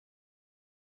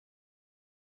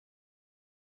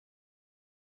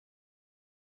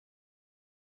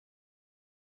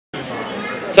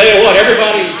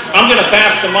everybody, I'm going to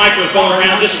pass the microphone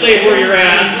around. Just stay where you're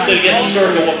at. Instead of getting a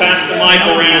circle, we'll pass the mic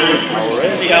around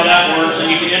and see how that works. And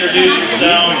you can introduce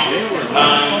yourself.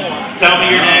 Tell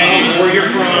me your name, where you're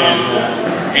from,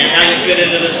 and how you fit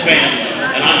into this family.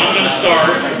 And I'm going to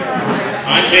start.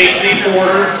 I'm J.C.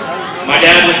 Porter. My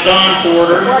dad was Don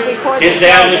Porter. His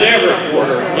dad was Everett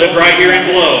Porter. Lived right here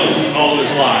in Globe all of his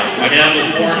life. My dad was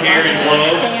born here in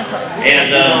Globe.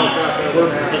 And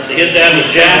let's see, his dad was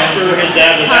Jasper, his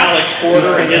dad was Alex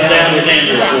Porter, and his dad was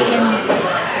Andrew Porter.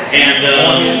 And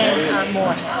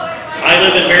I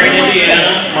live in Marion,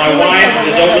 Indiana. My wife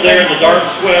is over there in the dark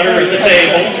sweater at the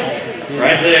table,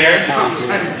 right there.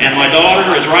 And my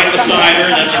daughter is right beside her.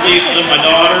 That's Lisa, my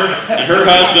daughter, and her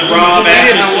husband Rob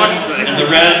Atchison in the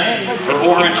red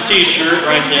or orange T-shirt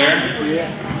right there.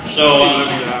 So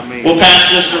we'll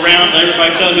pass this around, let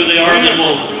everybody tell who they are, and then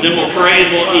we'll pray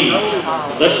and we'll eat.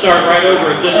 Let's start right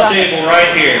over at this table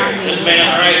right here. This man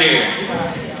right here.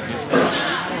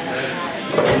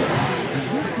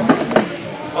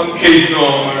 I'm Keith Noel.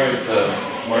 I'm married to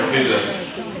Marquita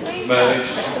Maddox.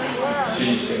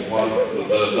 She's the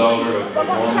daughter of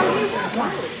Wanda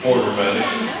Porter Maddox.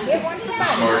 This is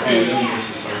Marquita, and this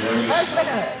is our youngest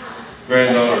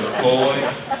granddaughter Chloe.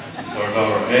 This is our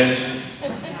daughter Angie.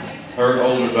 Her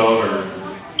older daughter,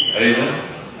 Ada,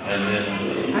 and then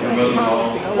her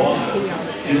mother-in-law, Wanda.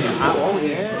 She's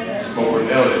over in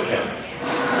Elliott County.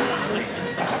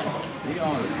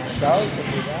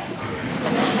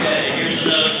 Okay, here's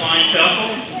another fine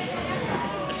couple.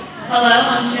 Hello,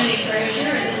 I'm Jenny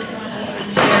Frazier, and this is my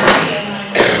husband Terry, and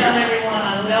I tell everyone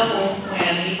I love old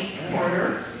Whammy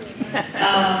Porter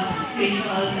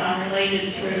because I'm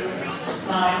related through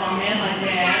my mom and my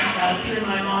dad, through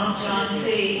my mom, John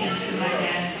C., and through my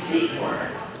dad, Steve Porter.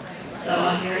 So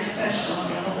I'm very special. I'm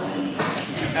little Wendy.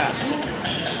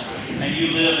 And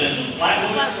you live in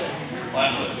Flatwoods?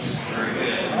 Flatwoods. Very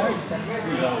good.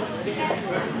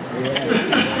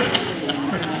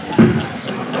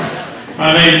 My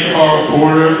name's Carl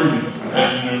Porter,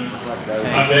 and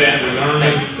my dad was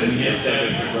Ernest, and his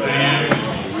dad was Sam,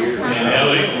 and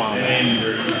Ellie, and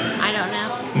Andrew. I don't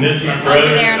know. And this is my brother,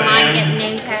 Over there in line Sam. getting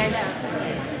name tags.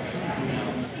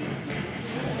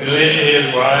 And Lydia,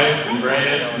 his wife, and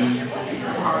Brad, and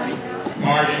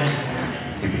Marty.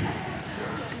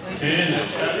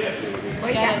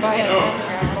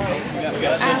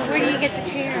 Where do you get the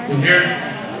chairs? And here,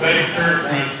 Betty Kirk,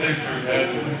 my sister, has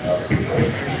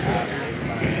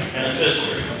And a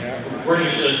sister. Where's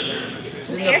your sister?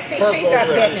 Nancy, she's up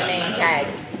getting a name tag.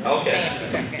 Okay.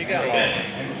 Okay.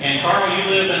 And Carl, you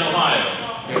live in Ohio.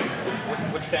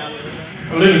 Which town do you live in?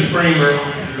 I live in Springboro,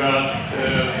 which is about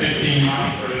 15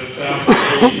 miles further south,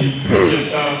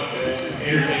 just off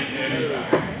Interstate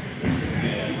 75.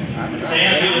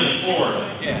 Sam, you live in Florida.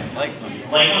 Yeah, Lakeland.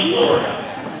 Lakeland, Florida.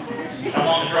 How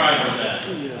long a drive was that?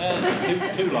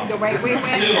 Too long. The way we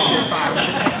went. Too long.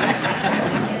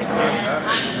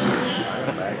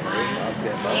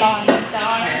 Nancy's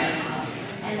daughter,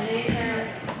 and these are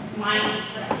my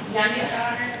youngest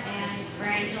daughter and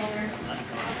grandchildren.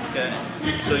 Okay.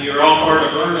 So you're all part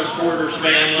of Ernest Porter's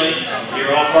family.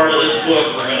 You're all part of this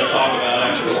book we're going to talk about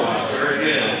after a while. Very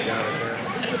good.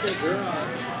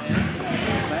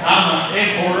 I'm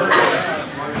Ed Porter,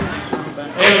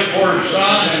 David Porter's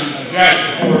son, and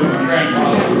Jasper Porter, my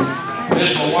grandfather.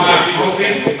 This is my wife, Kobe,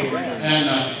 and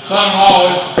son-in-law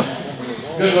is a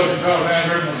good-looking fellow down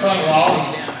here, my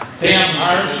son-in-law, Tim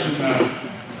Harris, and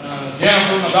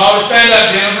Jennifer, my daughter. Stand up,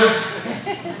 Jennifer.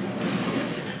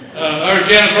 There's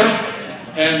Jennifer,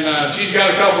 and she's got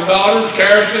a couple of daughters,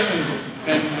 Carrison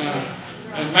and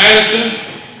Madison,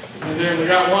 and then we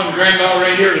got one granddaughter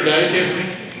right here today, Tiffany.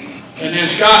 And then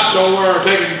Scott's over there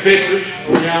taking pictures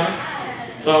over yonder.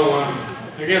 So I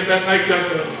guess that makes up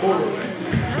the Porter thing.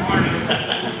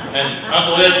 And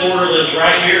Uncle Ed Porter lives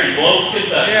right here in Globe,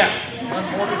 Kentucky. Yeah, one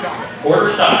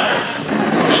Porter's Tire.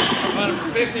 Running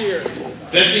for 50 years.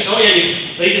 50? Oh yeah,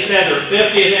 they just had their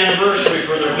 50th anniversary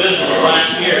for their business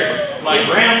last year. My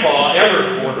grandpa,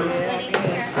 Everett Porter,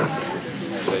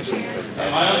 and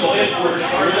my Uncle Ed Porter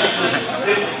started that business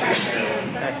 50.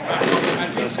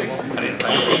 1960.